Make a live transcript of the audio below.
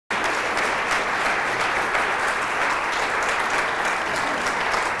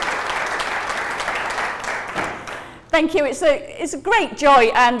Thank you. It's a great joy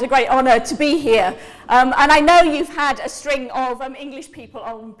and a great honour to be here. And I know you've had a string of English people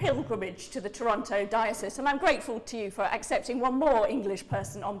on pilgrimage to the Toronto Diocese, and I'm grateful to you for accepting one more English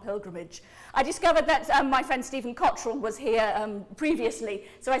person on pilgrimage. I discovered that my friend Stephen Cottrell was here previously,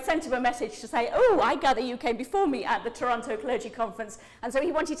 so I sent him a message to say, oh, I gather you came before me at the Toronto Clergy Conference, and so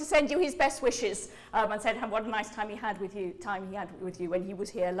he wanted to send you his best wishes and said what a nice time he had with you when he was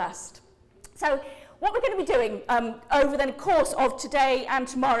here last. So what we're going to be doing over the course of today and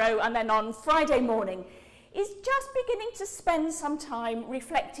tomorrow and then on Friday morning is just beginning to spend some time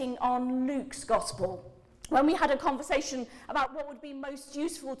reflecting on Luke's Gospel. When we had a conversation about what would be most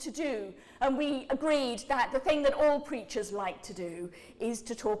useful to do, and we agreed that the thing that all preachers like to do is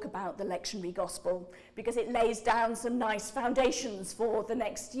to talk about the lectionary Gospel, because it lays down some nice foundations for the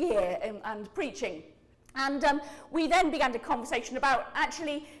next year and preaching. And we then began a conversation about,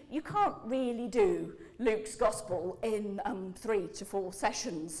 actually, you can't really do Luke's Gospel in 3 to 4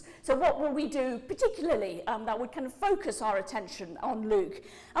 sessions. So what will we do particularly that would kind of focus our attention on Luke?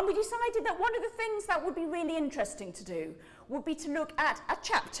 And we decided that one of the things that would be really interesting to do would be to look at a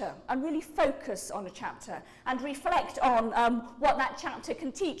chapter and really focus on a chapter and reflect on what that chapter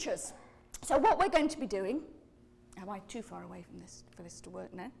can teach us. So what we're going to be doing... Am I too far away from this for this to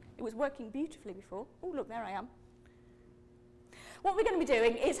work now? It was working beautifully before. Oh, look, there I am. What we're going to be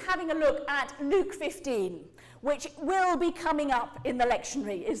doing is having a look at Luke 15, which will be coming up in the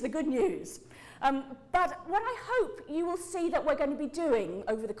lectionary, is the good news. But what I hope you will see that we're going to be doing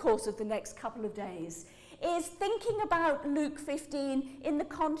over the course of the next couple of days is thinking about Luke 15 in the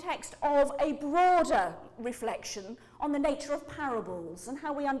context of a broader reflection on the nature of parables and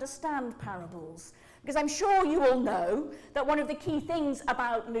how we understand parables. Because I'm sure you all know that one of the key things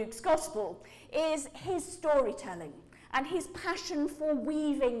about Luke's Gospel is his storytelling and his passion for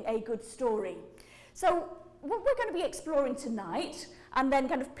weaving a good story. So what we're going to be exploring tonight, and then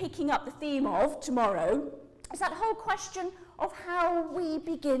kind of picking up the theme of tomorrow, is that whole question of how we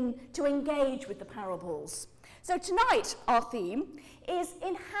begin to engage with the parables. So tonight our theme is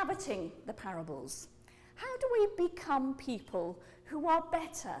inhabiting the parables. How do we become people who are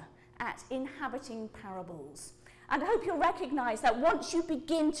better at inhabiting parables? And I hope you'll recognise that once you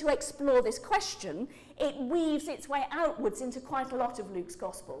begin to explore this question, it weaves its way outwards into quite a lot of Luke's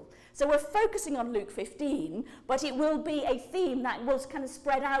Gospel. So we're focusing on Luke 15, but it will be a theme that will kind of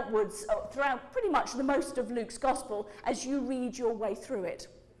spread outwards throughout pretty much the most of Luke's Gospel as you read your way through it.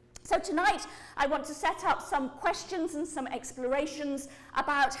 So tonight I want to set up some questions and some explorations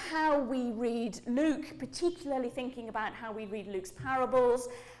about how we read Luke, particularly thinking about how we read Luke's parables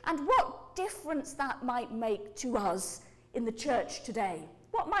and what difference that might make to us in the church today.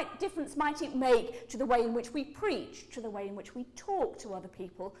 What difference might it make to the way in which we preach, to the way in which we talk to other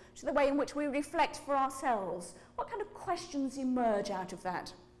people, to the way in which we reflect for ourselves? What kind of questions emerge out of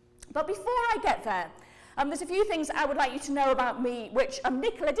that? But before I get there, there's a few things I would like you to know about me, which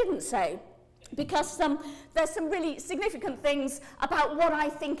Nicola didn't say, because there's some really significant things about what I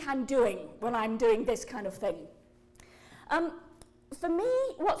think I'm doing when I'm doing this kind of thing. For me,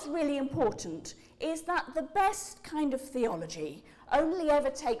 what's really important is that the best kind of theology only ever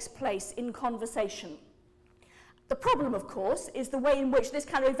takes place in conversation. The problem, of course, is the way in which this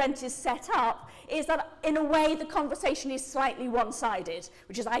kind of event is set up is that, in a way, the conversation is slightly one-sided,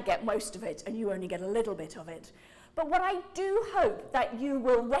 which is I get most of it and you only get a little bit of it. But what I do hope that you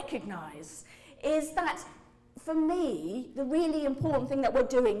will recognise is that, for me, the really important thing that we're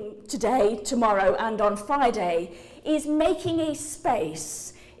doing today, tomorrow, and on Friday is making a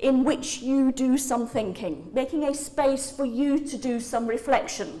space in which you do some thinking, making a space for you to do some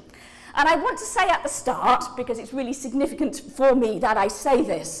reflection. And I want to say at the start, because it's really significant for me that I say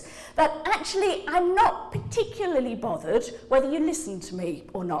this, that actually I'm not particularly bothered whether you listen to me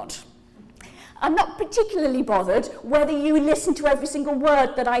or not. I'm not particularly bothered whether you listen to every single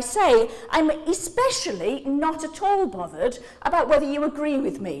word that I say. I'm especially not at all bothered about whether you agree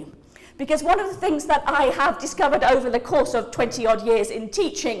with me. Because one of the things that I have discovered over the course of 20-odd years in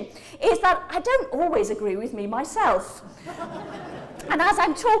teaching is that I don't always agree with me myself. And as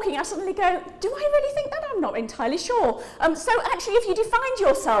I'm talking, I suddenly go, do I really think that? I'm not entirely sure. So actually, if you defined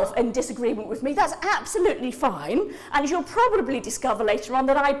yourself in disagreement with me, that's absolutely fine. And you'll probably discover later on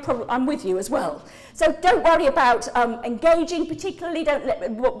that I'm with you as well. So don't worry about engaging, particularly don't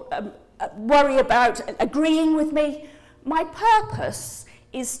worry about agreeing with me. My purpose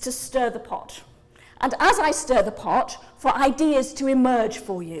is to stir the pot. And as I stir the pot, for ideas to emerge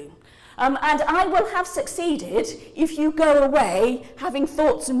for you. And I will have succeeded if you go away having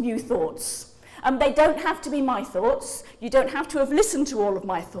thoughts and new thoughts. They don't have to be my thoughts. You don't have to have listened to all of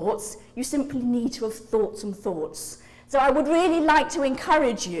my thoughts. You simply need to have thought some thoughts. So I would really like to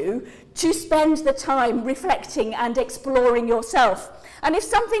encourage you to spend the time reflecting and exploring yourself. And if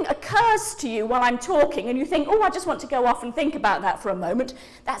something occurs to you while I'm talking and you think, oh, I just want to go off and think about that for a moment,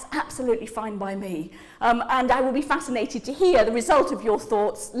 that's absolutely fine by me. And I will be fascinated to hear the result of your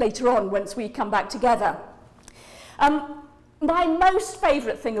thoughts later on once we come back together. My most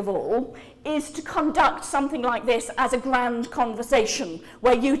favourite thing of all is to conduct something like this as a grand conversation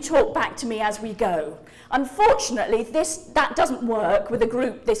where you talk back to me as we go. Unfortunately, that doesn't work with a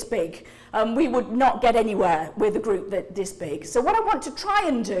group this big. We would not get anywhere with a group this big. So what I want to try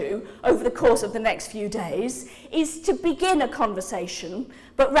and do over the course of the next few days is to begin a conversation,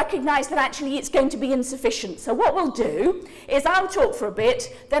 but recognise that actually it's going to be insufficient. So what we'll do is I'll talk for a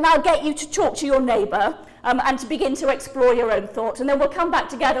bit, then I'll get you to talk to your neighbour, and to begin to explore your own thoughts, and then we'll come back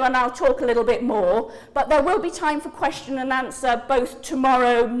together and I'll talk a little bit more, but there will be time for question and answer both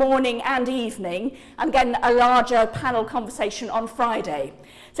tomorrow morning and evening, and again a larger panel conversation on Friday.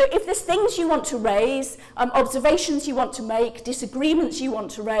 So if there's things you want to raise, observations you want to make, disagreements you want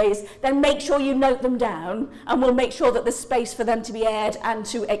to raise, then make sure you note them down, and we'll make sure that there's space for them to be aired and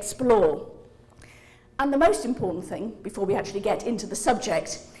to explore. And the most important thing, before we actually get into the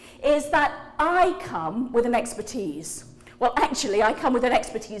subject, is that I come with an expertise. Well, actually, I come with an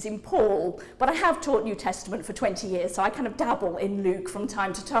expertise in Paul, but I have taught New Testament for 20 years, so I kind of dabble in Luke from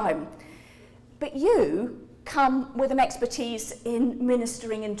time to time. But you come with an expertise in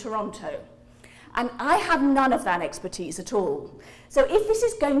ministering in Toronto. And I have none of that expertise at all. So if this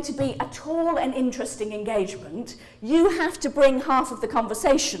is going to be at all an interesting engagement, you have to bring half of the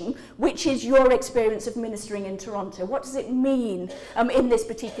conversation, which is your experience of ministering in Toronto. What does it mean in this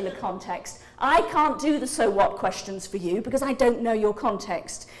particular context? I can't do the so what questions for you because I don't know your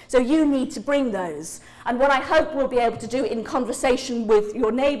context. So you need to bring those. And what I hope we'll be able to do in conversation with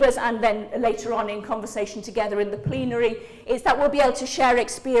your neighbours and then later on in conversation together in the plenary is that we'll be able to share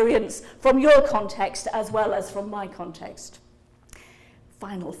experience from your context as well as from my context.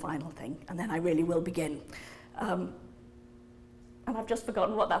 Final thing, and then I really will begin. And I've just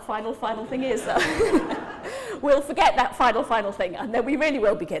forgotten what that final thing is. We'll forget that final thing, and then we really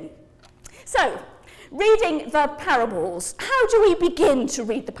will begin. So, reading the parables. How do we begin to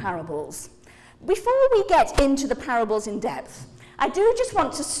read the parables? Before we get into the parables in depth, I do just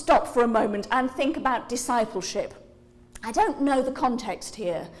want to stop for a moment and think about discipleship. I don't know the context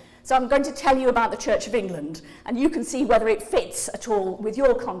here, so I'm going to tell you about the Church of England, and you can see whether it fits at all with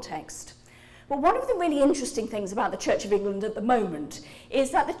your context. But one of the really interesting things about the Church of England at the moment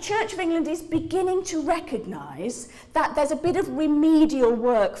is that the Church of England is beginning to recognise that there's a bit of remedial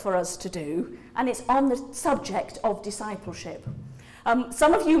work for us to do, and it's on the subject of discipleship.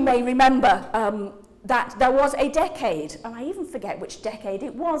 Some of you may remember that there was a decade, and I even forget which decade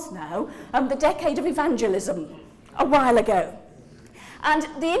it was now, the decade of evangelism a while ago. And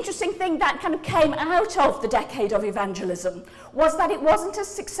the interesting thing that kind of came out of the decade of evangelism was that it wasn't as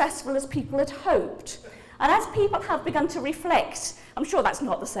successful as people had hoped. And as people have begun to reflect, I'm sure that's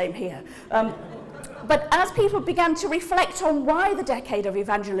not the same here, but as people began to reflect on why the decade of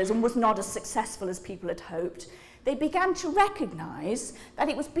evangelism was not as successful as people had hoped, they began to recognise that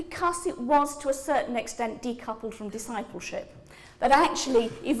it was because it was to a certain extent decoupled from discipleship. That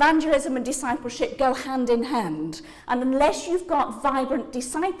actually evangelism and discipleship go hand in hand, and unless you've got vibrant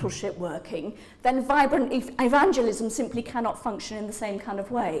discipleship working, then vibrant evangelism simply cannot function in the same kind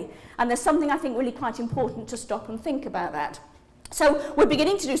of way. And there's something I think really quite important to stop and think about that. So we're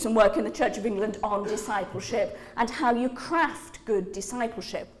beginning to do some work in the Church of England on discipleship and how you craft good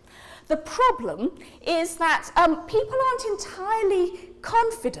discipleship. The problem is that people aren't entirely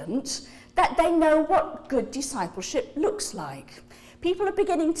confident that they know what good discipleship looks like. People are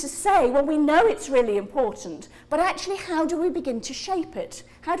beginning to say, well, we know it's really important, but actually how do we begin to shape it?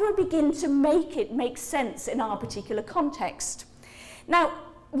 How do we begin to make it make sense in our particular context? Now,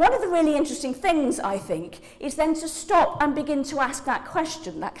 one of the really interesting things, I think, is then to stop and begin to ask that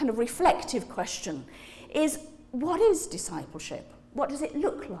question, that kind of reflective question, is what is discipleship? What does it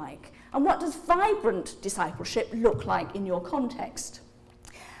look like? And what does vibrant discipleship look like in your context?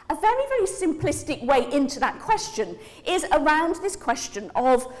 A very, very simplistic way into that question is around this question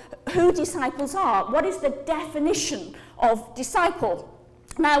of who disciples are. What is the definition of disciple?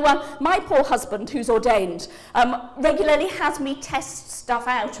 Now, my poor husband, who's ordained, regularly has me test stuff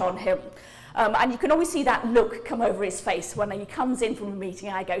out on him. And you can always see that look come over his face when he comes in from a meeting.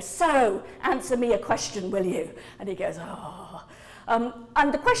 I go, so, answer me a question, will you? And he goes, oh.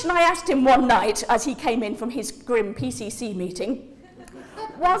 And the question I asked him one night as he came in from his grim PCC meeting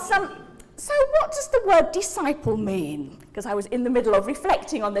was, So what does the word disciple mean? Because I was in the middle of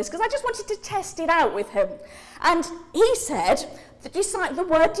reflecting on this, because I just wanted to test it out with him. And he said that the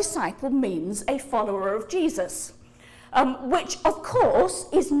word disciple means a follower of Jesus, which, of course,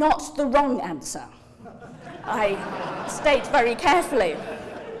 is not the wrong answer. I state very carefully.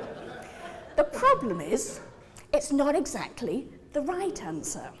 The problem is, it's not exactly the right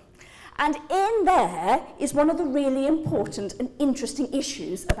answer. And in there is one of the really important and interesting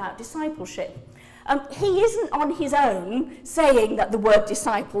issues about discipleship. He isn't on his own saying that the word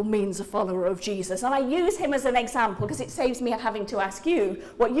disciple means a follower of Jesus. And I use him as an example because it saves me having to ask you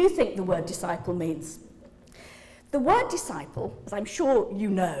what you think the word disciple means. The word disciple, as I'm sure you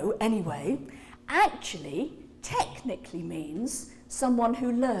know anyway, actually technically means someone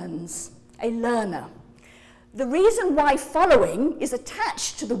who learns, a learner. The reason why following is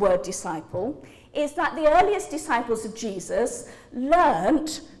attached to the word disciple is that the earliest disciples of Jesus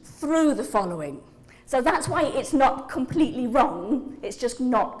learnt through the following. So that's why it's not completely wrong, it's just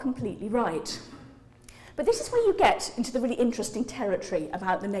not completely right. But this is where you get into the really interesting territory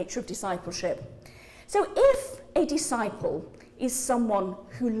about the nature of discipleship. So if a disciple is someone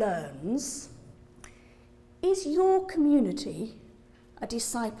who learns, is your community a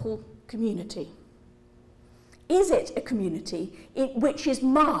disciple community? Is it a community which is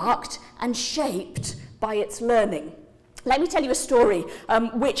marked and shaped by its learning? Let me tell you a story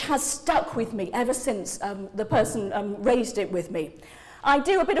which has stuck with me ever since the person raised it with me. I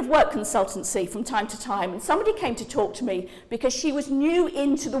do a bit of work consultancy from time to time, and somebody came to talk to me because she was new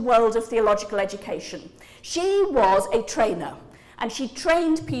into the world of theological education. She was a trainer, and she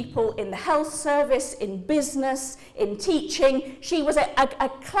trained people in the health service, in business, in teaching. She was a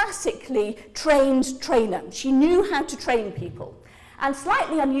classically trained trainer. She knew how to train people. And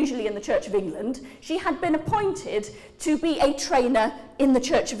slightly unusually in the Church of England, she had been appointed to be a trainer in the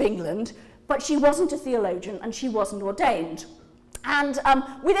Church of England, but she wasn't a theologian and she wasn't ordained. And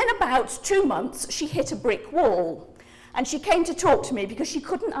within about 2 months, she hit a brick wall. And she came to talk to me because she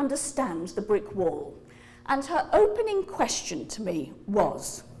couldn't understand the brick wall. And her opening question to me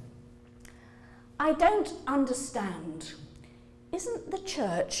was, I don't understand. Isn't the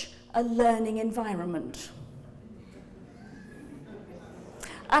church a learning environment?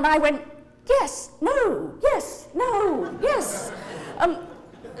 And I went, yes, no, yes, no, yes.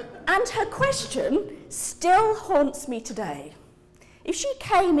 And her question still haunts me today. If she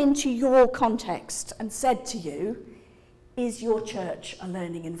came into your context and said to you, is your church a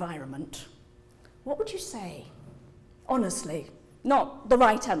learning environment? What would you say? Honestly, not the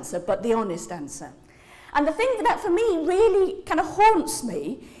right answer, but the honest answer. And the thing that for me really kind of haunts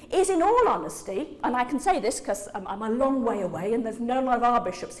me is, in all honesty, and I can say this because I'm a long way away and there's none of our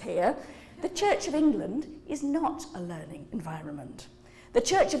bishops here, the Church of England is not a learning environment. The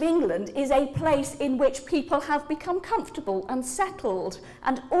Church of England is a place in which people have become comfortable and settled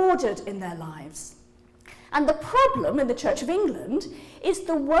and ordered in their lives. And the problem in the Church of England is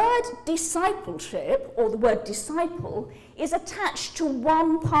the word discipleship, or the word disciple, is attached to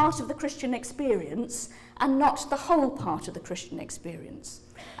one part of the Christian experience and not the whole part of the Christian experience.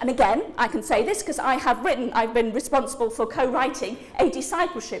 And again, I can say this because I've been responsible for co-writing a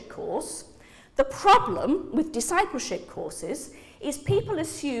discipleship course. The problem with discipleship courses is people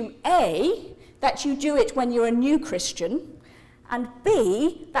assume A, that you do it when you're a new Christian, and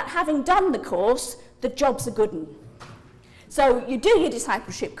B, that having done the course, the job's a good one. So you do your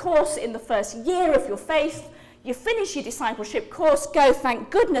discipleship course in the first year of your faith, you finish your discipleship course, go, thank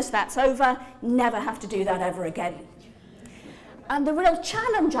goodness that's over, never have to do that ever again. And the real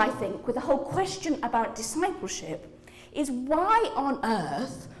challenge, I think, with the whole question about discipleship is, why on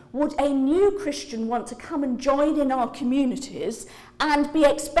earth would a new Christian want to come and join in our communities and be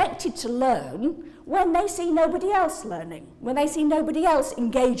expected to learn when they see nobody else learning, when they see nobody else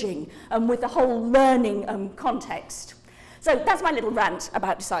engaging with the whole learning context? So that's my little rant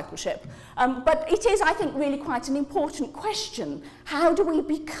about discipleship. But it is, I think, really quite an important question. How do we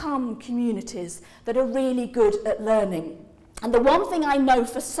become communities that are really good at learning? And the one thing I know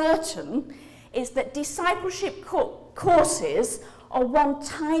for certain is that discipleship courses are one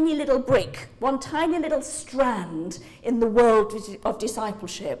tiny little brick, one tiny little strand in the world of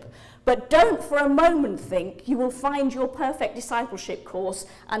discipleship. But don't for a moment think you will find your perfect discipleship course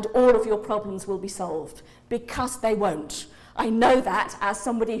and all of your problems will be solved, because they won't. I know that as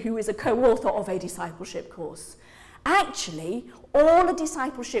somebody who is a co-author of a discipleship course. Actually, all a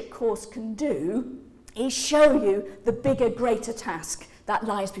discipleship course can do is show you the bigger, greater task that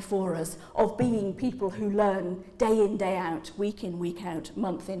lies before us of being people who learn day in, day out, week in, week out,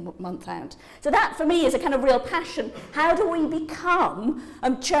 month in, month out. So that, for me, is a kind of real passion. How do we become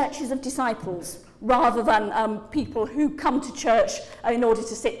churches of disciples, rather than people who come to church in order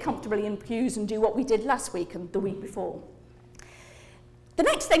to sit comfortably in pews and do what we did last week and the week before? The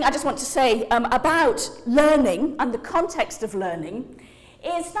next thing I just want to say about learning and the context of learning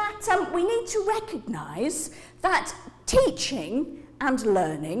is that we need to recognise that teaching and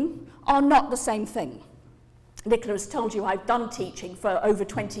learning are not the same thing. Nicola has told you I've done teaching for over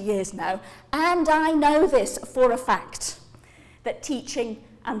 20 years now, and I know this for a fact, that teaching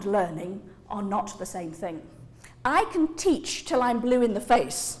and learning are not the same thing. I can teach till I'm blue in the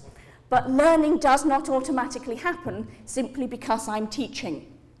face, but learning does not automatically happen simply because I'm teaching.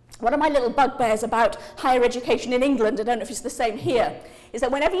 One of my little bugbears about higher education in England, I don't know if it's the same here, is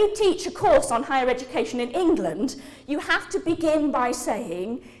that whenever you teach a course on higher education in England, you have to begin by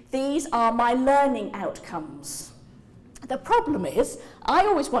saying, these are my learning outcomes. The problem is, I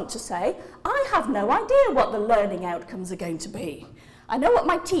always want to say, I have no idea what the learning outcomes are going to be. I know what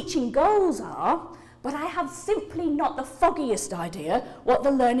my teaching goals are, but I have simply not the foggiest idea what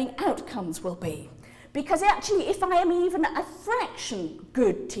the learning outcomes will be. Because actually, if I am even a fraction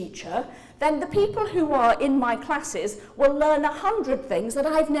good teacher, then the people who are in my classes will learn 100 things that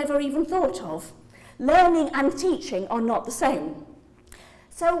I've never even thought of. Learning and teaching are not the same.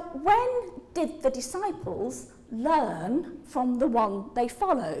 So when did the disciples learn from the one they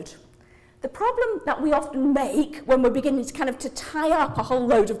followed? The problem that we often make when we're beginning to kind of to tie up a whole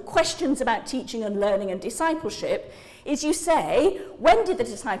load of questions about teaching and learning and discipleship is you say, when did the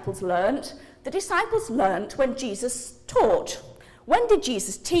disciples learn? The disciples learnt when Jesus taught. When did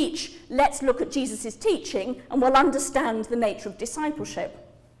Jesus teach? Let's look at Jesus' teaching and we'll understand the nature of discipleship.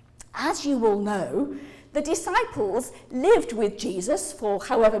 As you all know, the disciples lived with Jesus for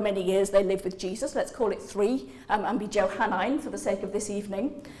however many years they lived with Jesus. Let's call it 3 and be Johannine for the sake of this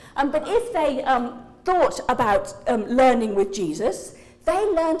evening. But if they thought about learning with Jesus, they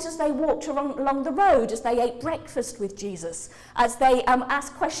learnt as they walked along the road, as they ate breakfast with Jesus, as they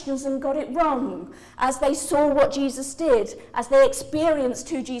asked questions and got it wrong, as they saw what Jesus did, as they experienced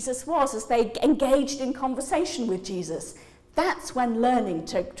who Jesus was, as they engaged in conversation with Jesus. That's when learning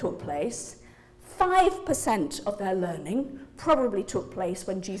took place. 5% of their learning probably took place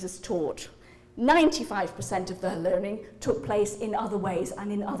when Jesus taught. 95% of their learning took place in other ways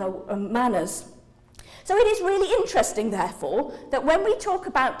and in other manners. So it is really interesting, therefore, that when we talk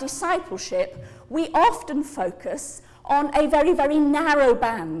about discipleship, we often focus on a very, very narrow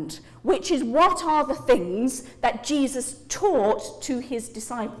band, which is what are the things that Jesus taught to his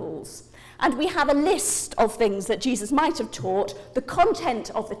disciples. And we have a list of things that Jesus might have taught, the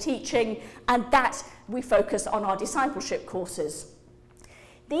content of the teaching, and that we focus on our discipleship courses.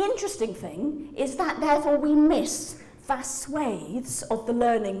 The interesting thing is that, therefore, we miss vast swathes of the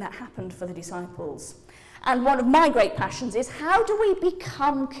learning that happened for the disciples. And one of my great passions is how do we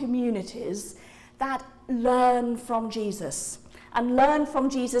become communities that learn from Jesus, and learn from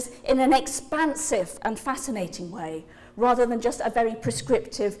Jesus in an expansive and fascinating way, rather than just a very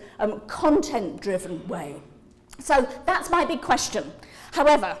prescriptive, content-driven way. So that's my big question.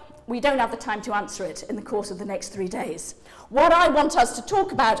 However, we don't have the time to answer it in the course of the next 3 days. What I want us to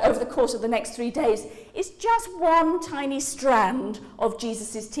talk about over the course of the next 3 days is just one tiny strand of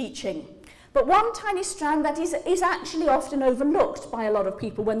Jesus' teaching. But one tiny strand that is actually often overlooked by a lot of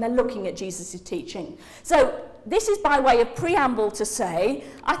people when they're looking at Jesus' teaching. So this is by way of preamble to say,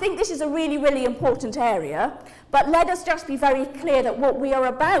 I think this is a really, really important area, but let us just be very clear that what we are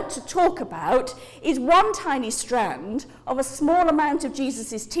about to talk about is one tiny strand of a small amount of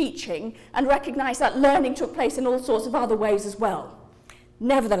Jesus' teaching, and recognise that learning took place in all sorts of other ways as well.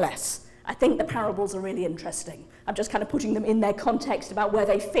 Nevertheless, I think the parables are really interesting. I'm just kind of putting them in their context about where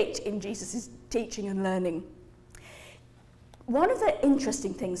they fit in Jesus' teaching and learning. One of the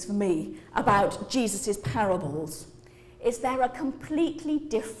interesting things for me about Jesus' parables is they're a completely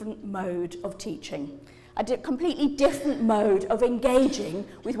different mode of teaching, a completely different mode of engaging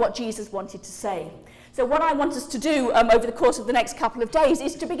with what Jesus wanted to say. So what I want us to do over the course of the next couple of days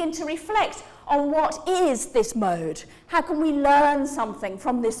is to begin to reflect on what is this mode. How can we learn something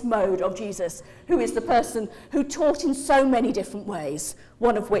from this mode of Jesus, who is the person who taught in so many different ways,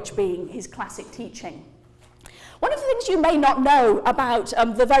 one of which being his classic teaching. One of the things you may not know about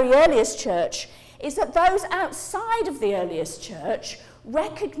the very earliest church is that those outside of the earliest church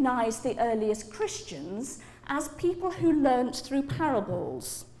recognised the earliest Christians as people who learnt through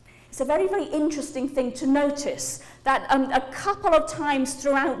parables. It's a very, very interesting thing to notice that a couple of times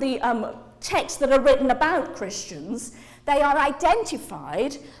throughout the texts that are written about Christians, they are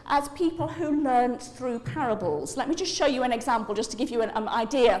identified as people who learnt through parables. Let me just show you an example, just to give you an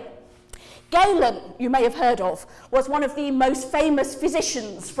idea. Galen, you may have heard of, was one of the most famous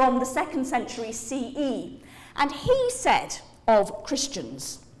physicians from the 2nd century CE. And he said of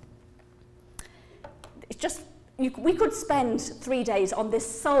Christians, we could spend 3 days on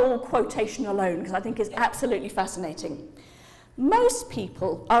this sole quotation alone, because I think it's absolutely fascinating. Most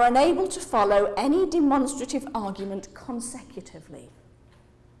people are unable to follow any demonstrative argument consecutively.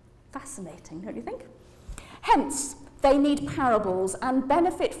 Fascinating, don't you think? Hence, they need parables and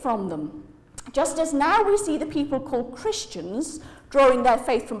benefit from them. Just as now we see the people called Christians drawing their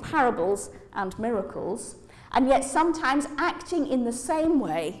faith from parables and miracles, and yet sometimes acting in the same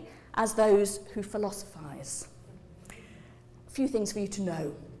way as those who philosophize. A few things for you to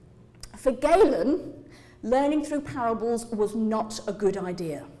know. For Galen, learning through parables was not a good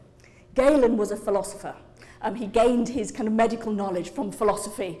idea. Galen was a philosopher. He gained his kind of medical knowledge from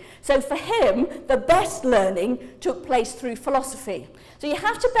philosophy. So for him, the best learning took place through philosophy. So you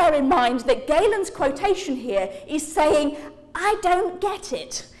have to bear in mind that Galen's quotation here is saying, I don't get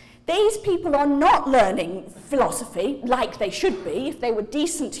it. These people are not learning philosophy like they should be if they were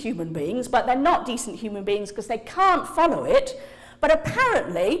decent human beings, but they're not decent human beings because they can't follow it. But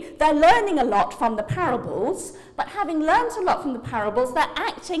apparently, they're learning a lot from the parables, but having learned a lot from the parables, they're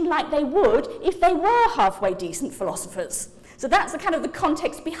acting like they would if they were halfway decent philosophers. So that's the kind of the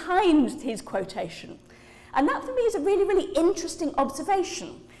context behind his quotation. And that for me is a really, really interesting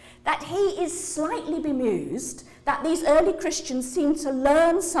observation, that he is slightly bemused that these early Christians seem to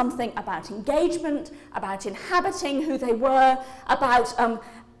learn something about engagement, about inhabiting who they were, about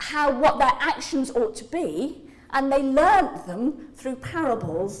what their actions ought to be, and they learnt them through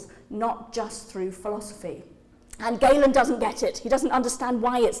parables, not just through philosophy. And Galen doesn't get it. He doesn't understand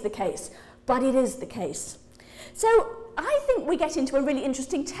why it's the case, but it is the case. So I think we get into a really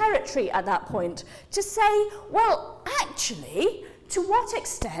interesting territory at that point to say, well, actually, to what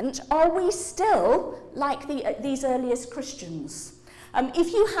extent are we still like these earliest Christians?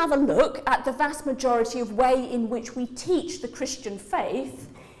 If you have a look at the vast majority of way in which we teach the Christian faith,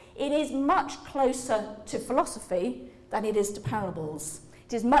 it is much closer to philosophy than it is to parables.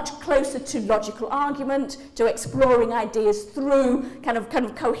 It is much closer to logical argument, to exploring ideas through kind of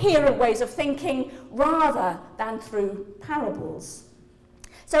coherent ways of thinking, rather than through parables.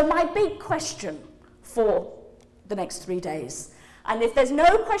 So my big question for the next 3 days, and if there's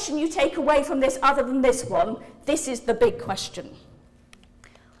no question you take away from this other than this one, this is the big question.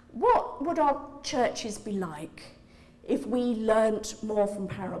 What would our churches be like if we learnt more from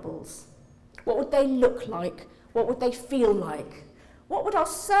parables? What would they look like? What would they feel like? What would our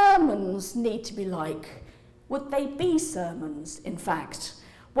sermons need to be like? Would they be sermons, in fact?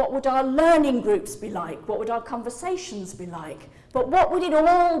 What would our learning groups be like? What would our conversations be like? But what would it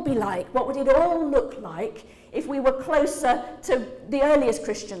all be like? What would it all look like if we were closer to the earliest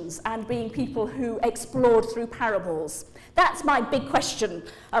Christians and being people who explored through parables? That's my big question,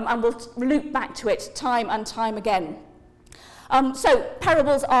 and we'll loop back to it time and time again. So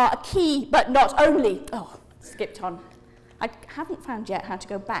parables are a key, but not only... Oh, skipped on. I haven't found yet how to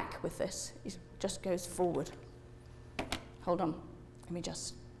go back with this. It just goes forward. Hold on. Let me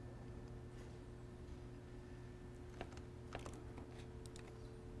just...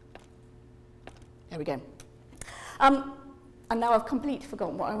 There we go. And now I've completely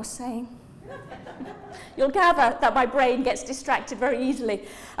forgotten what I was saying. You'll gather that my brain gets distracted very easily.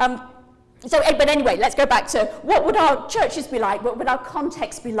 But anyway, let's go back to what would our churches be like? What would our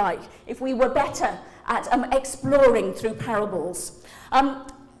context be like if we were better at exploring through parables?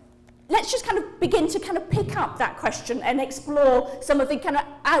 Let's just kind of begin to kind of pick up that question and explore some of the kind of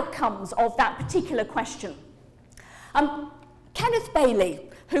outcomes of that particular question. Kenneth Bailey,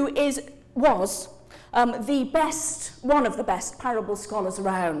 who was one of the best parable scholars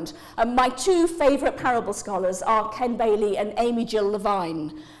around. My two favourite parable scholars are Ken Bailey and Amy Jill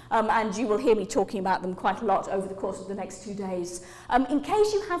Levine. And you will hear me talking about them quite a lot over the course of the next 2 days. In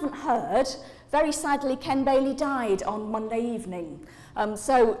case you haven't heard, very sadly, Ken Bailey died on Monday evening.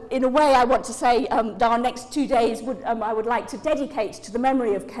 So in a way, I want to say that our next 2 days I would like to dedicate to the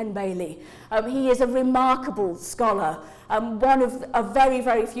memory of Ken Bailey. He is a remarkable scholar, one of a very,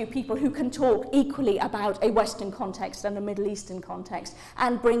 very few people who can talk equally about a Western context and a Middle Eastern context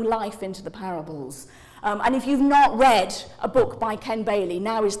and bring life into the parables. And if you've not read a book by Ken Bailey,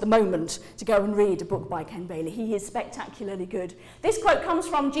 now is the moment to go and read a book by Ken Bailey. He is spectacularly good. This quote comes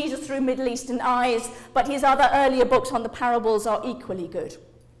from Jesus Through Middle Eastern Eyes, but his other earlier books on the parables are equally good.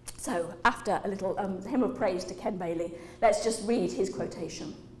 So after a little hymn of praise to Ken Bailey, let's just read his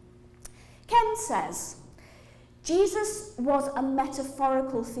quotation. Ken says, Jesus was a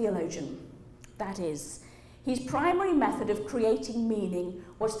metaphorical theologian. That is, his primary method of creating meaning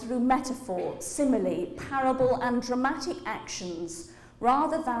was through metaphor, simile, parable and dramatic actions,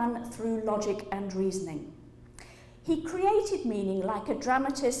 rather than through logic and reasoning. He created meaning like a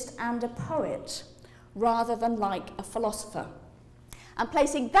dramatist and a poet, rather than like a philosopher. And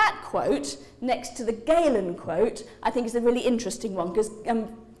placing that quote next to the Galen quote, I think is a really interesting one, because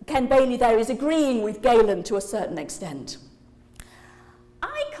Ken Bailey there is agreeing with Galen to a certain extent.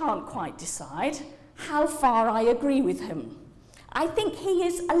 I can't quite decide how far I agree with him. I think he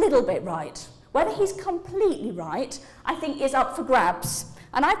is a little bit right. Whether he's completely right, I think is up for grabs.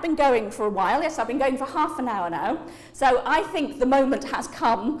 And I've been going for a while. Yes, I've been going for half an hour now. So I think the moment has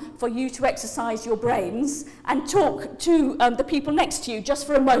come for you to exercise your brains and talk to the people next to you just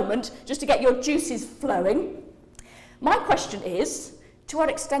for a moment, just to get your juices flowing. My question is, to what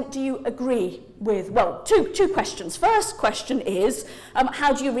extent do you agree with, well, two questions. First question is,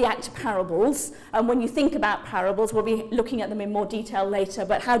 how do you react to parables? When you think about parables, we'll be looking at them in more detail later,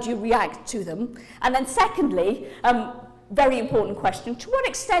 but how do you react to them? And then secondly, very important question, to what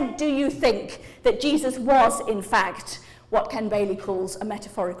extent do you think that Jesus was, in fact, what Ken Bailey calls a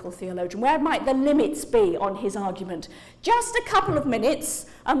metaphorical theologian? Where might the limits be on his argument? Just a couple of minutes,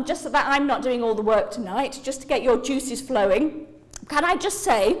 just so that I'm not doing all the work tonight, just to get your juices flowing. Can I just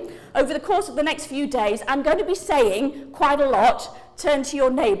say, over the course of the next few days, I'm going to be saying quite a lot, turn to your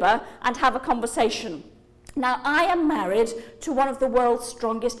neighbour and have a conversation. Now, I am married to one of the world's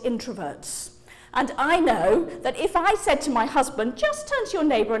strongest introverts. And I know that if I said to my husband, just turn to your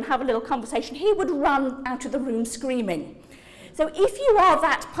neighbour and have a little conversation, he would run out of the room screaming. So if you are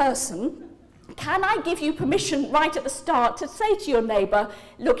that person, can I give you permission right at the start to say to your neighbour,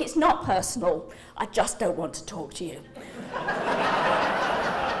 look, it's not personal, I just don't want to talk to you.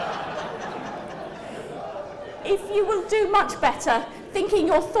 If you will do much better, thinking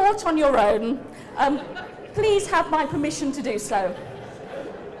your thought on your own, please have my permission to do so.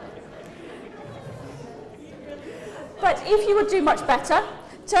 But if you would do much better,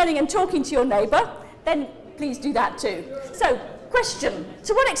 turning and talking to your neighbour, then please do that too. So, question,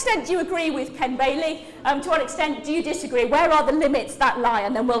 to what extent do you agree with Ken Bailey? To what extent do you disagree? Where are the limits that lie?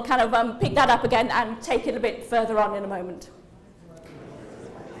 And then we'll kind of pick that up again and take it a bit further on in a moment.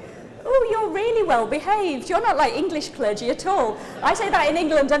 Oh, you're really well behaved. You're not like English clergy at all. I say that in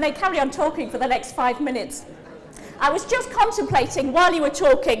England and they carry on talking for the next 5 minutes. I was just contemplating while you were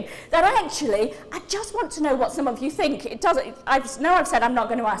talking that I just want to know what some of you think. I know I've said I'm not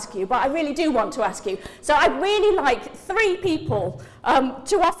going to ask you, but I really do want to ask you. So I'd really like 3 people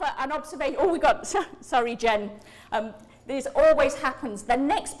to offer an observation. Oh, we got, sorry, Jen. This always happens. The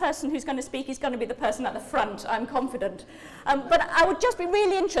next person who's going to speak is going to be the person at the front, I'm confident. But I would just be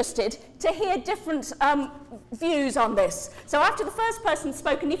really interested to hear different views on this. So after the first person's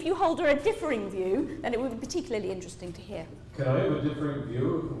spoken, if you hold a differing view, then it would be particularly interesting to hear. Can I have a differing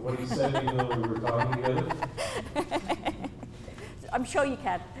view of what he said even though we were talking together? I'm sure you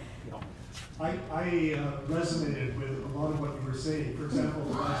can. I resonated with a lot of what you were saying. For example,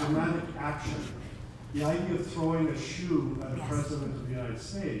 dramatic action. The idea of throwing a shoe at a president of the United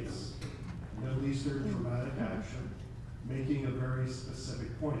States, Middle Eastern dramatic action, making a very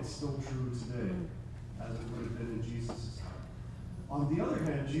specific point, still true today, as it would have been in Jesus' time. On the other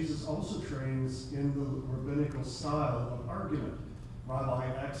hand, Jesus also trains in the rabbinical style of argument.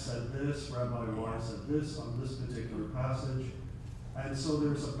 Rabbi X said this, Rabbi Y said this on this particular passage. And so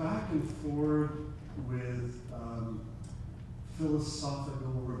there's a back and forth with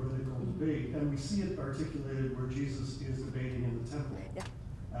philosophical rabbinical debate, and we see it articulated where Jesus is debating in the temple,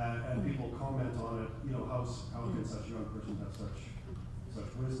 and people comment on it. You know, how can such a young person have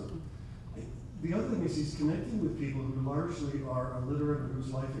such wisdom? The other thing is he's connecting with people who largely are illiterate and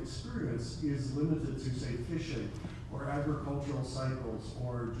whose life experience is limited to, say, fishing or agricultural cycles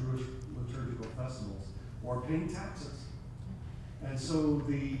or Jewish liturgical festivals or paying taxes. And so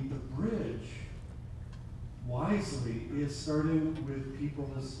the bridge wisely is starting with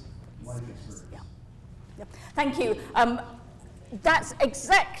people's life experience. Yeah. Thank you. That's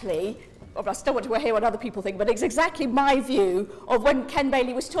exactly, I still want to hear what other people think, but it's exactly my view of when Ken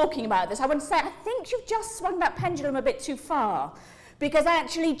Bailey was talking about this. I want to say, I think you've just swung that pendulum a bit too far, because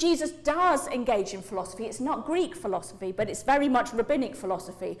actually Jesus does engage in philosophy. It's not Greek philosophy, but it's very much rabbinic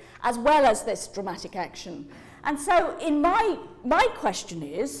philosophy, as well as this dramatic action. And so in my question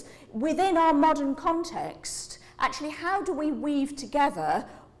is, within our modern context, actually how do we weave together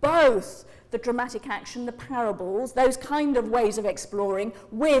both the dramatic action, the parables, those kind of ways of exploring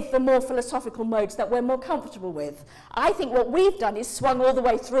with the more philosophical modes that we're more comfortable with. I think what we've done is swung all the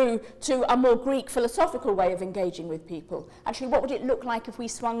way through to a more Greek philosophical way of engaging with people. Actually, what would it look like if we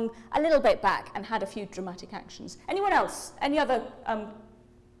swung a little bit back and had a few dramatic actions? Anyone else? Any other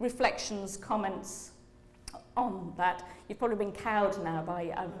reflections, comments on that? You've probably been cowed now by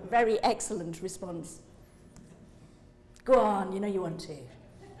a very excellent response. Go on, you know you want to.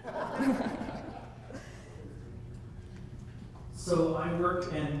 So I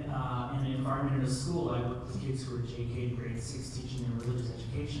work in an environment in a school. I work with kids who are JK grade 6 teaching them religious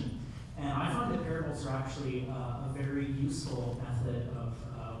education. And I find that parables are actually a very useful method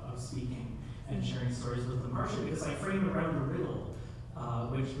of speaking and sharing stories with them, partially because I frame it around a riddle,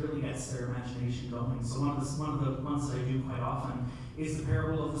 which really gets their imagination going. So one of the ones that I do quite often is the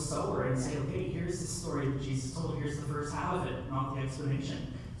parable of the sower, and say, okay, here's the story that Jesus told, here's the first half of it, not the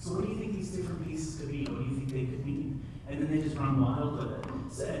explanation. So what do you think these different pieces could be? What do you think they could mean? And then they just run wild with it.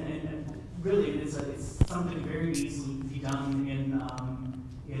 So, and really, it's something very easily to be done in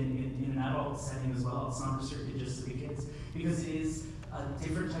an adult setting as well. It's not restricted just to the kids, because it is a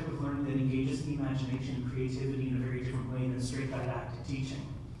different type of learning that engages the imagination and creativity in a very different way than straight didactic teaching.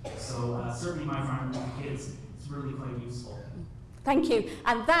 So certainly my environment with the kids is really quite useful. Thank you.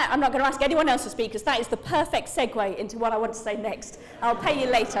 And that, I'm not going to ask anyone else to speak, because that is the perfect segue into what I want to say next. I'll pay you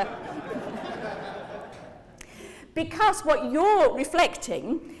later. Because what you're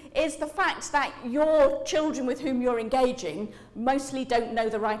reflecting is the fact that your children with whom you're engaging mostly don't know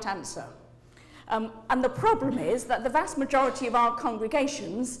the right answer. And the problem is that the vast majority of our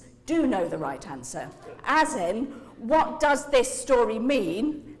congregations do know the right answer. As in, what does this story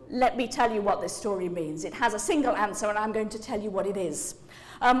mean? Let me tell you what this story means. It has a single answer, and I'm going to tell you what it is.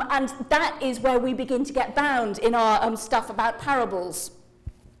 And that is where we begin to get bound in our stuff about parables.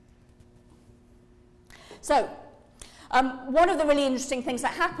 So, one of the really interesting things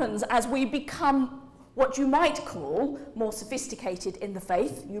that happens as we become what you might call more sophisticated in the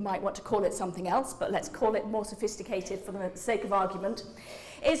faith, you might want to call it something else, but let's call it more sophisticated for the sake of argument,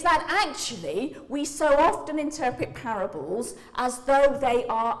 is that actually we so often interpret parables as though they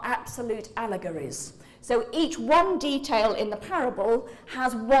are absolute allegories. So each one detail in the parable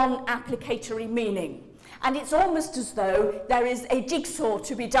has one applicatory meaning. And it's almost as though there is a jigsaw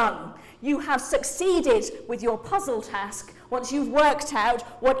to be done. You have succeeded with your puzzle task once you've worked out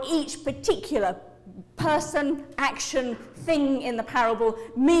what each particular person, action, thing in the parable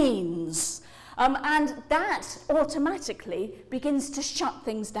means. And that automatically begins to shut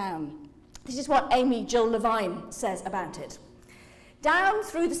things down. This is what Amy Jill Levine says about it. Down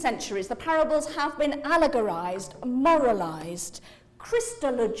through the centuries, the parables have been allegorized, moralized,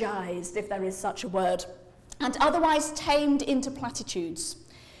 Christologized, if there is such a word, and otherwise tamed into platitudes.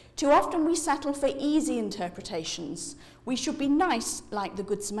 Too often we settle for easy interpretations. We should be nice like the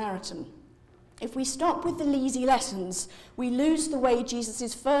Good Samaritan. If we stop with the easy lessons, we lose the way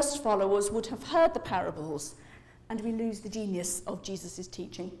Jesus' first followers would have heard the parables, and we lose the genius of Jesus'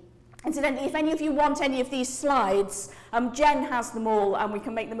 teaching. Incidentally, if any of you want any of these slides, Jen has them all, and we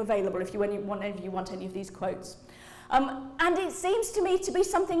can make them available if any of you want any of these quotes. And it seems to me to be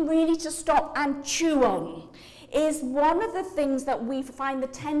something really to stop and chew on. Is one of the things that we find the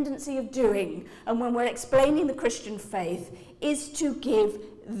tendency of doing, and when we're explaining the Christian faith, is to give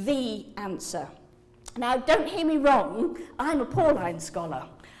the answer. Now, don't hear me wrong, I'm a Pauline scholar.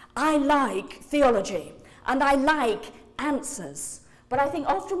 I like theology, and I like answers. But I think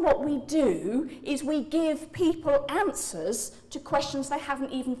often what we do is we give people answers to questions they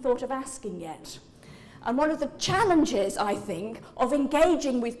haven't even thought of asking yet. And one of the challenges, I think, of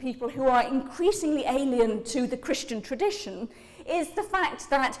engaging with people who are increasingly alien to the Christian tradition is the fact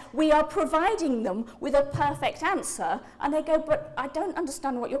that we are providing them with a perfect answer, and they go, but I don't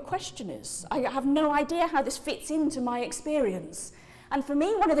understand what your question is. I have no idea how this fits into my experience. And for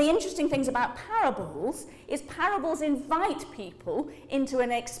me, one of the interesting things about parables is parables invite people into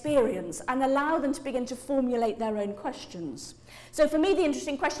an experience and allow them to begin to formulate their own questions. So for me, the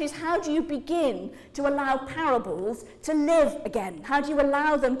interesting question is, how do you begin to allow parables to live again? How do you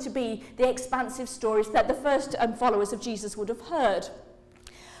allow them to be the expansive stories that the first followers of Jesus would have heard?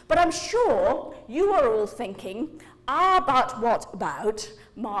 But I'm sure you are all thinking, but what about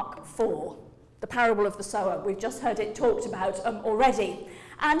Mark 4? The parable of the sower. We've just heard it talked about already.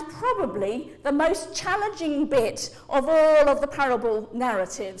 And probably the most challenging bit of all of the parable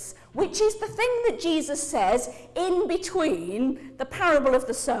narratives, which is the thing that Jesus says in between the parable of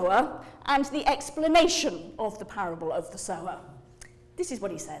the sower and the explanation of the parable of the sower. This is what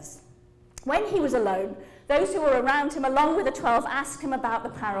he says. When he was alone, those who were around him, along with the 12, asked him about the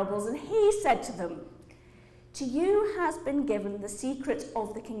parables, and he said to them, "To you has been given the secret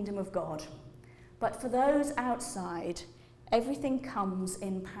of the kingdom of God, but for those outside, everything comes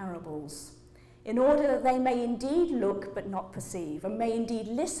in parables, in order that they may indeed look but not perceive, and may indeed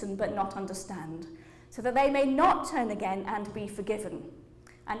listen but not understand, so that they may not turn again and be forgiven."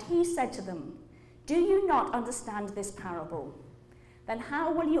 And he said to them, "Do you not understand this parable? Then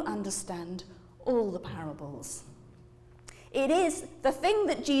how will you understand all the parables?" It is the thing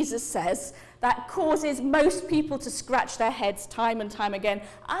that Jesus says that causes most people to scratch their heads time and time again.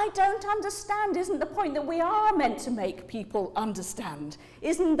 I don't understand. Isn't the point that we are meant to make people understand?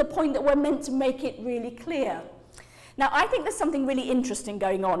 Isn't the point that we're meant to make it really clear? Now, I think there's something really interesting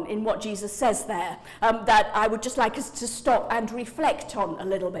going on in what Jesus says there that I would just like us to stop and reflect on a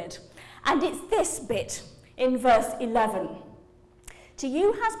little bit. And it's this bit in verse 11. "To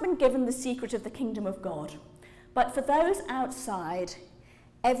you has been given the secret of the kingdom of God, but for those outside,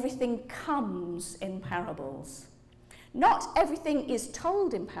 everything comes in parables." Not everything is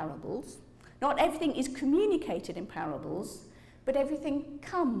told in parables, not everything is communicated in parables, but everything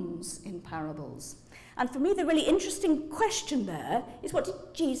comes in parables. And for me, the really interesting question there is, what did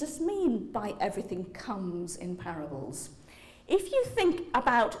Jesus mean by everything comes in parables? If you think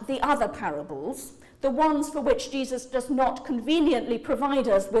about the other parables, the ones for which Jesus does not conveniently provide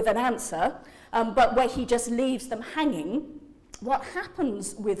us with an answer, but where he just leaves them hanging, what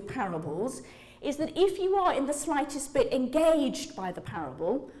happens with parables is that if you are in the slightest bit engaged by the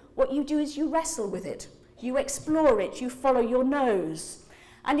parable, what you do is you wrestle with it, you explore it, you follow your nose.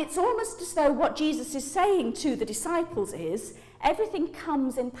 And it's almost as though what Jesus is saying to the disciples is, everything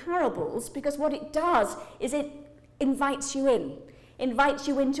comes in parables, because what it does is it invites you in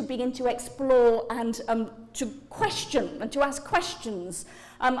to begin to explore and to question and to ask questions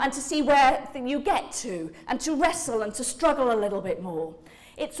and to see where you get to, and to wrestle and to struggle a little bit more.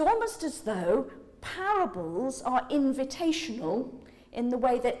 It's almost as though parables are invitational in the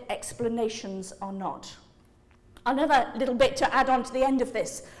way that explanations are not. Another little bit to add on to the end of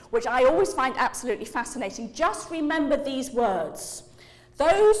this, which I always find absolutely fascinating. Just remember these words.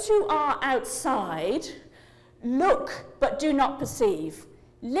 Those who are outside look but do not perceive,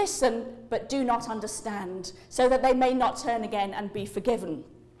 listen but do not understand, so that they may not turn again and be forgiven.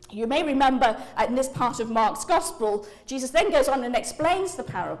 You may remember in this part of Mark's Gospel, Jesus then goes on and explains the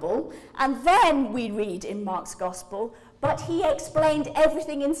parable, and then we read in Mark's Gospel, but he explained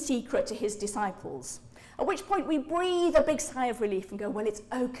everything in secret to his disciples. At which point we breathe a big sigh of relief and go, well, it's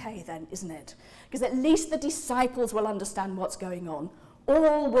okay then, isn't it? Because at least the disciples will understand what's going on.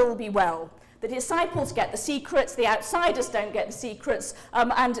 All will be well. The disciples get the secrets, the outsiders don't get the secrets,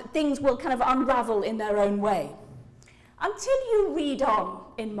 and things will kind of unravel in their own way. Until you read on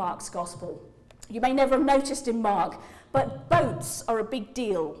in Mark's Gospel. You may never have noticed in Mark, but boats are a big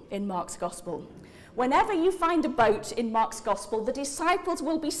deal in Mark's Gospel. Whenever you find a boat in Mark's Gospel, the disciples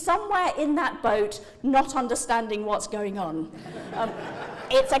will be somewhere in that boat not understanding what's going on.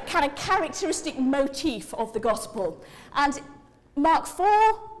 It's a kind of characteristic motif of the Gospel. And Mark 4,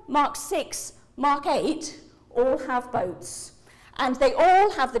 Mark 6, Mark 8 all have boats. And they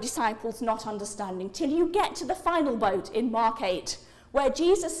all have the disciples not understanding, till you get to the final boat in Mark 8, where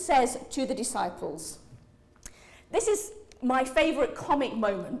Jesus says to the disciples, this is my favourite comic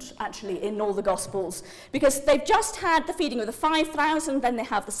moment, actually, in all the Gospels, because they've just had the feeding of the 5,000, then they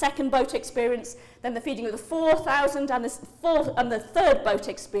have the second boat experience, then the feeding of the 4,000, and the third boat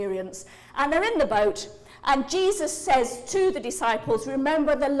experience, and they're in the boat, and Jesus says to the disciples,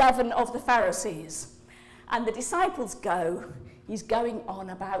 remember the leaven of the Pharisees. And the disciples go, he's going on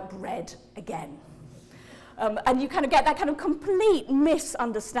about bread again. And you kind of get that kind of complete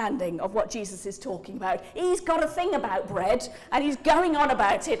misunderstanding of what Jesus is talking about. He's got a thing about bread, and he's going on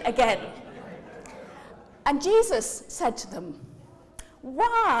about it again. And Jesus said to them,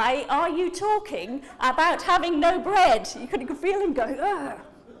 why are you talking about having no bread? You could feel him going, ugh.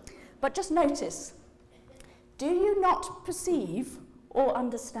 But just notice, do you not perceive or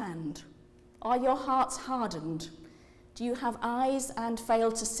understand? Are your hearts hardened? Do you have eyes and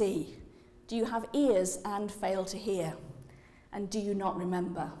fail to see? Do you have ears and fail to hear? And do you not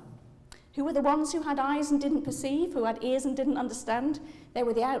remember? Who were the ones who had eyes and didn't perceive, who had ears and didn't understand? They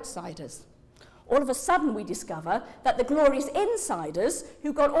were the outsiders. All of a sudden we discover that the glorious insiders,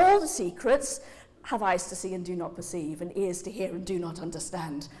 who got all the secrets, have eyes to see and do not perceive, and ears to hear and do not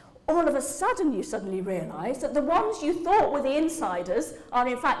understand. All of a sudden you suddenly realise that the ones you thought were the insiders are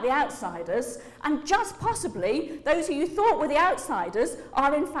in fact the outsiders, and just possibly those who you thought were the outsiders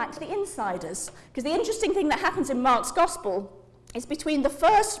are in fact the insiders. Because the interesting thing that happens in Mark's Gospel is between the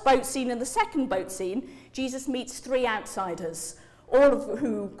first boat scene and the second boat scene, Jesus meets 3 outsiders, all of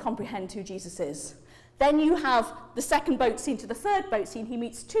who comprehend who Jesus is. Then you have the second boat scene to the third boat scene, he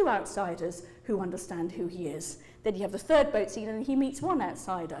meets 2 outsiders who understand who he is. Then you have the third boat scene and he meets 1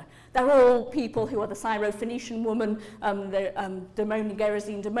 outsider. They're all people who are the Syro-Phoenician woman, the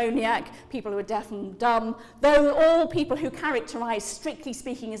Gerasene demoniac, people who are deaf and dumb. They're all people who characterize, strictly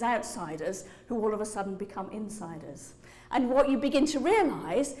speaking, as outsiders, who all of a sudden become insiders. And what you begin to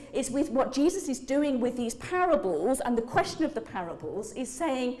realize is with what Jesus is doing with these parables, and the question of the parables is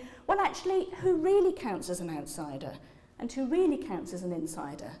saying, well, actually, who really counts as an outsider and who really counts as an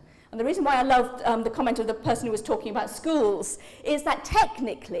insider? And the reason why I loved the comment of the person who was talking about schools is that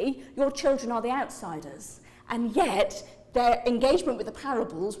technically your children are the outsiders, and yet their engagement with the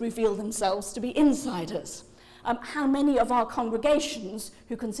parables reveal themselves to be insiders. How many of our congregations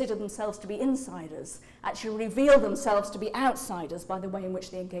who consider themselves to be insiders actually reveal themselves to be outsiders by the way in which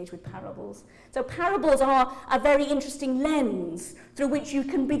they engage with parables? So parables are a very interesting lens through which you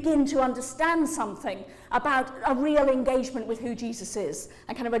can begin to understand something about a real engagement with who Jesus is,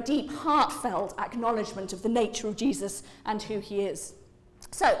 and kind of a deep, heartfelt acknowledgement of the nature of Jesus and who he is.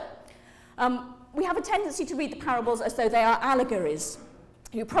 So, we have a tendency to read the parables as though they are allegories.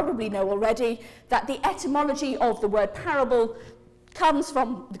 You probably know already that the etymology of the word parable comes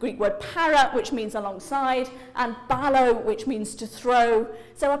from the Greek word para, which means alongside, and ballo, which means to throw.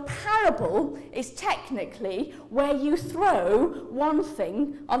 So a parable is technically where you throw one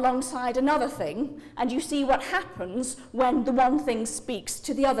thing alongside another thing, and you see what happens when the one thing speaks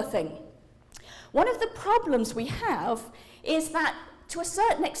to the other thing. One of the problems we have is that, to a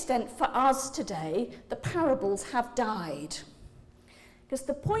certain extent for us today, the parables have died. Because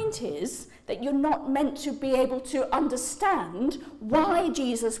the point is that you're not meant to be able to understand why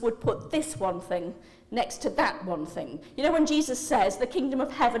Jesus would put this one thing next to that one thing. You know, when Jesus says the kingdom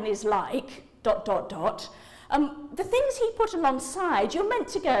of heaven is like ... the things he put alongside, you're meant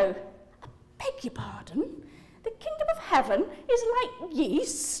to go, I beg your pardon, the kingdom of heaven is like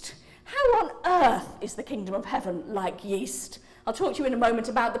yeast. How on earth is the kingdom of heaven like yeast? I'll talk to you in a moment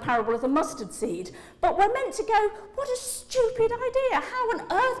about the parable of the mustard seed. But we're meant to go, what a stupid idea. How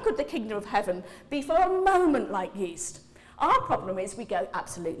on earth could the kingdom of heaven be for a moment like yeast? Our problem is we go,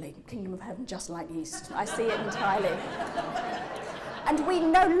 absolutely, kingdom of heaven just like yeast. I see it entirely. And we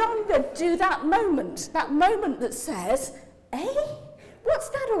no longer do that moment that says, what's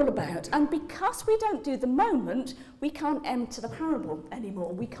that all about? And because we don't do the moment, we can't enter the parable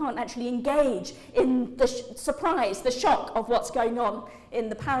anymore. We can't actually engage in the surprise, the shock of what's going on in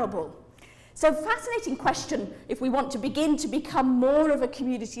the parable. So fascinating question, if we want to begin to become more of a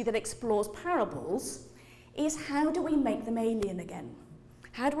community that explores parables, is how do we make them alien again?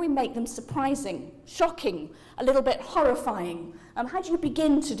 How do we make them surprising, shocking, a little bit horrifying? How do you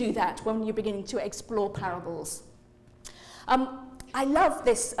begin to do that when you're beginning to explore parables? I love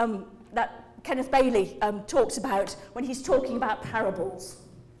this, that Kenneth Bailey talks about when he's talking about parables.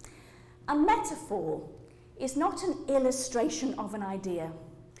 A metaphor is not an illustration of an idea.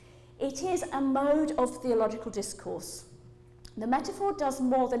 It is a mode of theological discourse. The metaphor does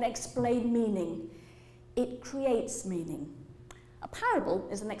more than explain meaning. It creates meaning. A parable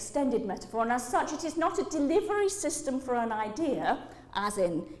is an extended metaphor, and as such it is not a delivery system for an idea, as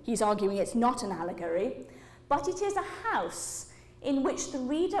in he's arguing it's not an allegory, but it is a house in which the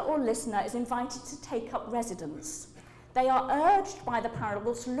reader or listener is invited to take up residence. They are urged by the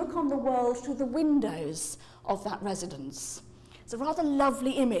parable to look on the world through the windows of that residence. It's a rather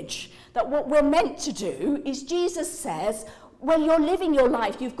lovely image that what we're meant to do is, Jesus says, well, you're living your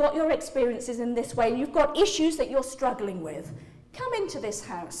life, you've got your experiences in this way, you've got issues that you're struggling with. Come into this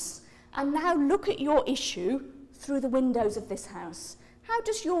house and now look at your issue through the windows of this house. How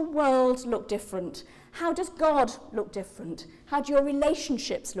does your world look different? How does God look different? How do your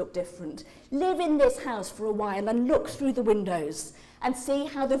relationships look different? Live in this house for a while and look through the windows and see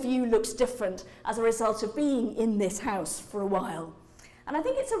how the view looks different as a result of being in this house for a while. And I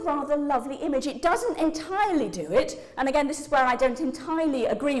think it's a rather lovely image. It doesn't entirely do it, and again, this is where I don't entirely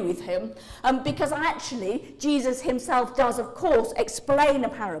agree with him, because actually, Jesus himself does, of course, explain a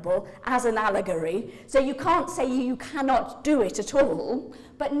parable as an allegory, so you can't say you cannot do it at all,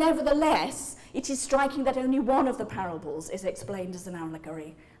 but nevertheless, it is striking that only one of the parables is explained as an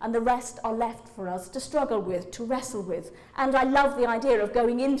allegory, and the rest are left for us to struggle with, to wrestle with. And I love the idea of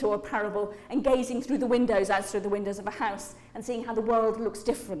going into a parable and gazing through the windows as through the windows of a house and seeing how the world looks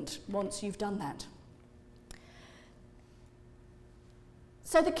different once you've done that.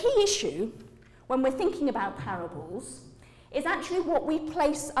 So the key issue when we're thinking about parables is actually what we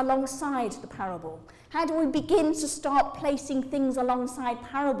place alongside the parable. How do we begin to start placing things alongside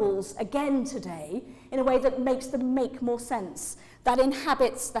parables again today in a way that makes them make more sense, that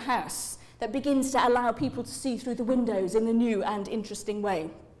inhabits the house, that begins to allow people to see through the windows in a new and interesting way?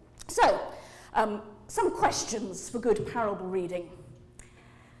 So, some questions for good parable reading.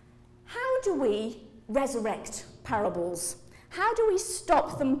 How do we resurrect parables? How do we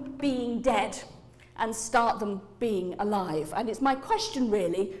stop them being dead and start them being alive? And it's my question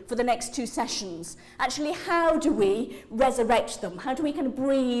really for the next 2 sessions. Actually, how do we resurrect them? How do we kind of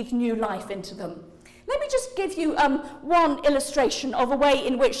breathe new life into them? Let me just give you one illustration of a way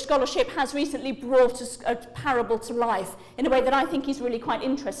in which scholarship has recently brought a parable to life in a way that I think is really quite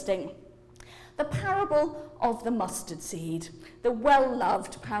interesting. The parable of the mustard seed, the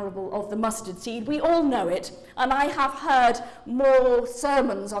well-loved parable of the mustard seed. We all know it, and I have heard more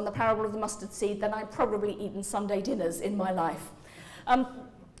sermons on the parable of the mustard seed than I've probably eaten Sunday dinners in my life.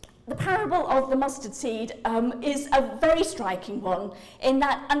 The parable of the mustard seed is a very striking one in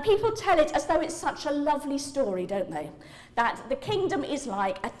that, and people tell it as though it's such a lovely story, don't they? That the kingdom is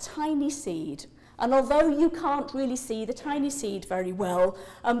like a tiny seed. And although you can't really see the tiny seed very well,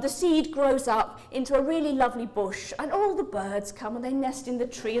 the seed grows up into a really lovely bush, and all the birds come and they nest in the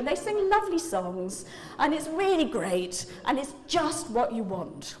tree and they sing lovely songs, and it's really great, and it's just what you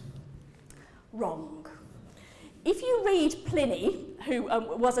want. Wrong. If you read Pliny, who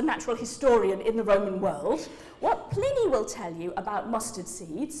was a natural historian in the Roman world, what Pliny will tell you about mustard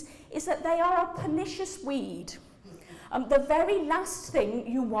seeds is that they are a pernicious weed. The very last thing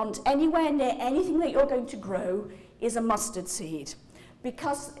you want anywhere near anything that you're going to grow is a mustard seed.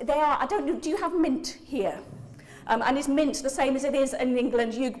 Because they are, I don't know, do you have mint here? And is mint the same as it is in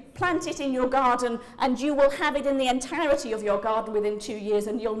England? You plant it in your garden and you will have it in the entirety of your garden within 2 years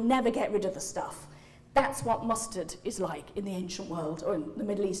and you'll never get rid of the stuff. That's what mustard is like in the ancient world, or in the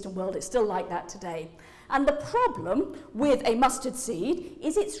Middle Eastern world. It's still like that today. And the problem with a mustard seed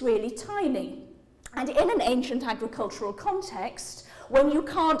is it's really tiny. And in an ancient agricultural context, when you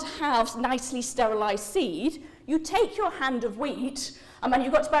can't have nicely sterilized seed, you take your hand of wheat, and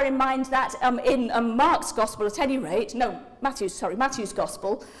you've got to bear in mind that in Mark's Gospel, at any rate, Matthew's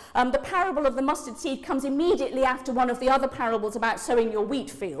Gospel, the parable of the mustard seed comes immediately after one of the other parables about sowing your wheat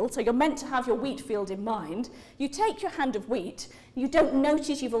field, so you're meant to have your wheat field in mind. You take your hand of wheat, you don't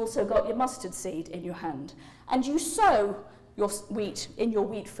notice you've also got your mustard seed in your hand, and you sow your wheat in your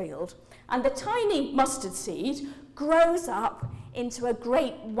wheat field. And the tiny mustard seed grows up into a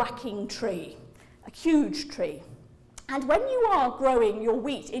great whacking tree, a huge tree. And when you are growing your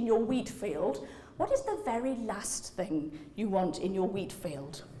wheat in your wheat field, what is the very last thing you want in your wheat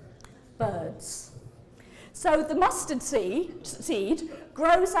field? Birds. So the mustard seed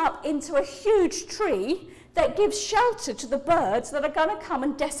grows up into a huge tree that gives shelter to the birds that are going to come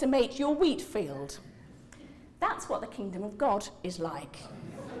and decimate your wheat field. That's what the kingdom of God is like,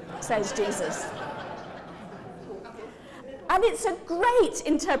 says Jesus. And it's a great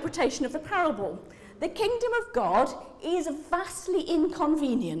interpretation of the parable. The kingdom of God is vastly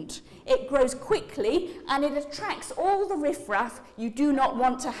inconvenient. It grows quickly and it attracts all the riffraff you do not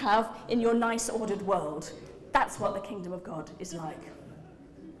want to have in your nice ordered world. That's what the kingdom of God is like.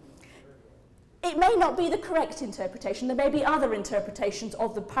 It may not be the correct interpretation. There may be other interpretations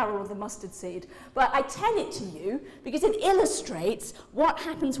of the parable of the mustard seed, but I tell it to you because it illustrates what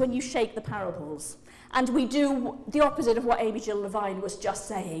happens when you shake the parables. And we do the opposite of what Amy Jill Levine was just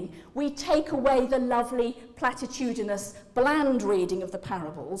saying. We take away the lovely, platitudinous, bland reading of the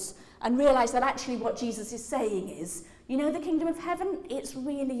parables and realise that actually what Jesus is saying is, you know, the kingdom of heaven, it's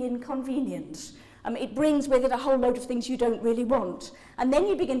really inconvenient. It brings with it a whole load of things you don't really want. And then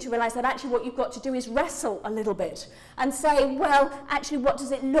you begin to realise that actually what you've got to do is wrestle a little bit and say, well, actually what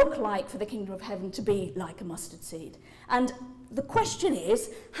does it look like for the kingdom of heaven to be like a mustard seed? And the question is,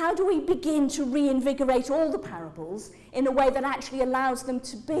 how do we begin to reinvigorate all the parables in a way that actually allows them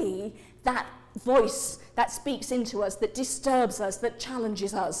to be that voice that speaks into us, that disturbs us, that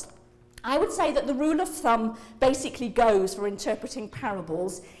challenges us? I would say that the rule of thumb basically goes for interpreting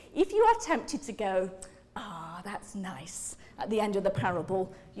parables. If you are tempted to go, that's nice, at the end of the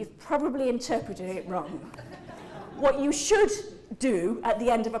parable, you've probably interpreted it wrong. What you should do at the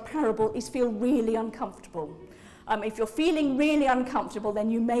end of a parable is feel really uncomfortable. If you're feeling really uncomfortable,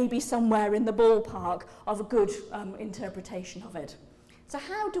 then you may be somewhere in the ballpark of a good interpretation of it. So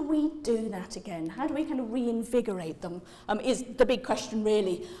how do we do that again? How do we kind of reinvigorate them is the big question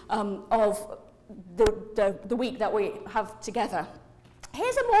really of the week that we have together.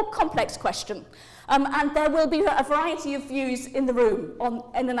 Here's a more complex question, and there will be a variety of views in the room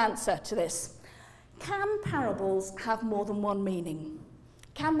in an answer to this. can parables have more than one meaning?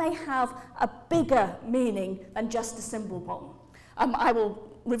 Can they have a bigger meaning than just a simple one? I will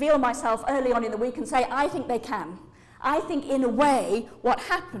reveal myself early on in the week and say I think they can. I think in a way what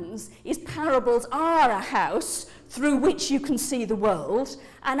happens is parables are a house through which you can see the world,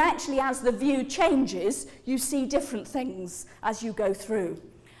 and actually as the view changes you see different things as you go through.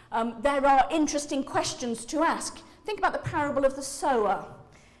 There are interesting questions to ask. Think about the parable of the sower.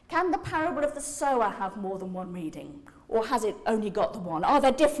 Can the parable of the sower have more than one meaning? Or has it only got the one? Are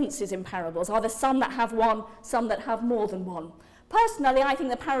there differences in parables? Are there some that have one, some that have more than one? Personally, I think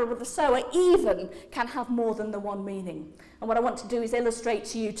the parable of the sower even can have more than the one meaning. And what I want to do is illustrate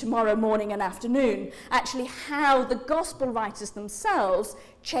to you tomorrow morning and afternoon actually how the gospel writers themselves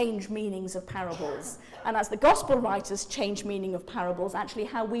change meanings of parables. And as the gospel writers change meaning of parables, actually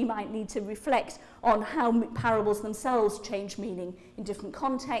how we might need to reflect on how parables themselves change meaning in different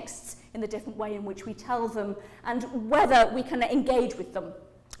contexts, in the different way in which we tell them, and whether we can engage with them.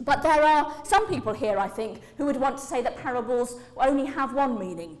 But there are some people here, I think, who would want to say that parables only have one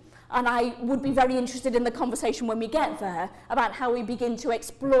meaning. And I would be very interested in the conversation when we get there about how we begin to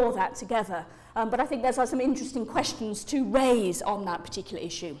explore that together. But I think there's some interesting questions to raise on that particular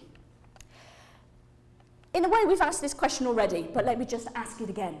issue. In a way, we've asked this question already, but let me just ask it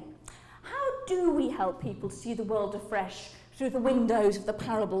again. How do we help people to see the world afresh through the windows of the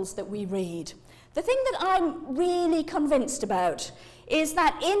parables that we read? The thing that I'm really convinced about is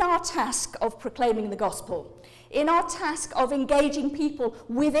that in our task of proclaiming the gospel, in our task of engaging people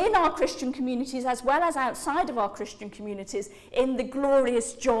within our Christian communities as well as outside of our Christian communities in the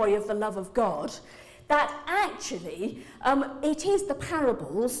glorious joy of the love of God, that actually it is the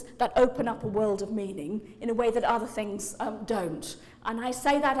parables that open up a world of meaning in a way that other things don't. And I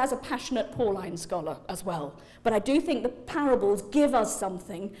say that as a passionate Pauline scholar as well. But I do think the parables give us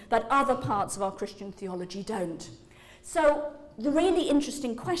something that other parts of our Christian theology don't. So the really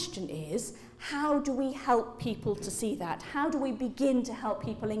interesting question is, how do we help people to see that? How do we begin to help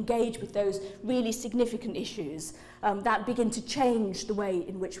people engage with those really significant issues that begin to change the way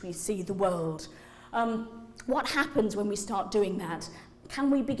in which we see the world? What happens when we start doing that?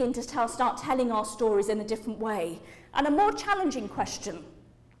 Can we begin to start telling our stories in a different way? And a more challenging question,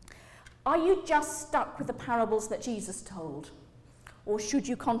 are you just stuck with the parables that Jesus told? Or should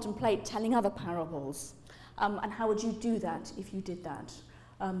you contemplate telling other parables? And how would you do that if you did that?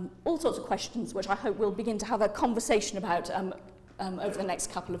 All sorts of questions which I hope we'll begin to have a conversation about over the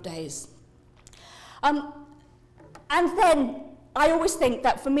next couple of days. And then I always think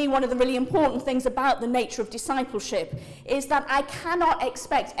that for me one of the really important things about the nature of discipleship is that I cannot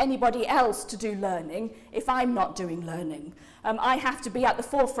expect anybody else to do learning if I'm not doing learning. I have to be at the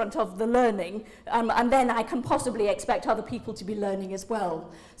forefront of the learning, and then I can possibly expect other people to be learning as well.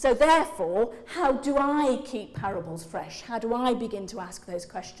 So therefore, how do I keep parables fresh? How do I begin to ask those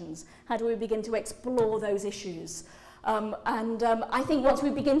questions? How do we begin to explore those issues? I think once we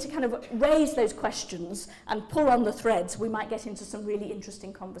begin to kind of raise those questions and pull on the threads, we might get into some really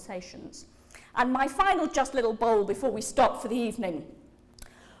interesting conversations. And my final just little bowl before we stop for the evening.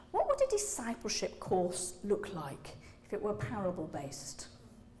 What would a discipleship course look like if it were parable-based?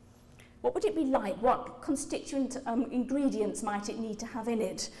 What would it be like? What constituent ingredients might it need to have in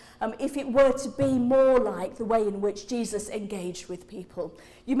it if it were to be more like the way in which Jesus engaged with people?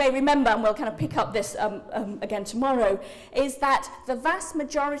 You may remember, and we'll kind of pick up this again tomorrow, is that the vast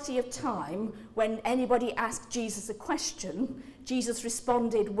majority of time when anybody asked Jesus a question, Jesus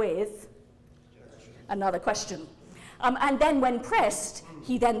responded with another question. And then when pressed,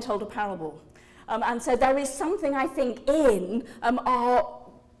 he then told a parable. And so there is something, I think, in our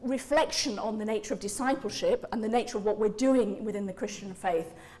reflection on the nature of discipleship and the nature of what we're doing within the Christian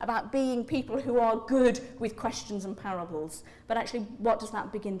faith about being people who are good with questions and parables. But actually, what does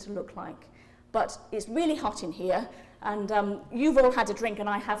that begin to look like? But it's really hot in here, and you've all had a drink and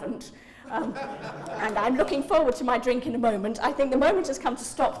I haven't. And I'm looking forward to my drink in a moment. I think the moment has come to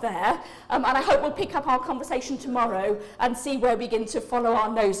stop there, and I hope we'll pick up our conversation tomorrow and see where we begin to follow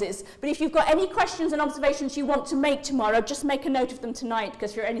our noses. But if you've got any questions and observations you want to make tomorrow, just make a note of them tonight,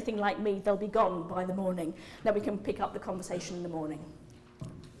 because if you're anything like me, they'll be gone by the morning. Then we can pick up the conversation in the morning.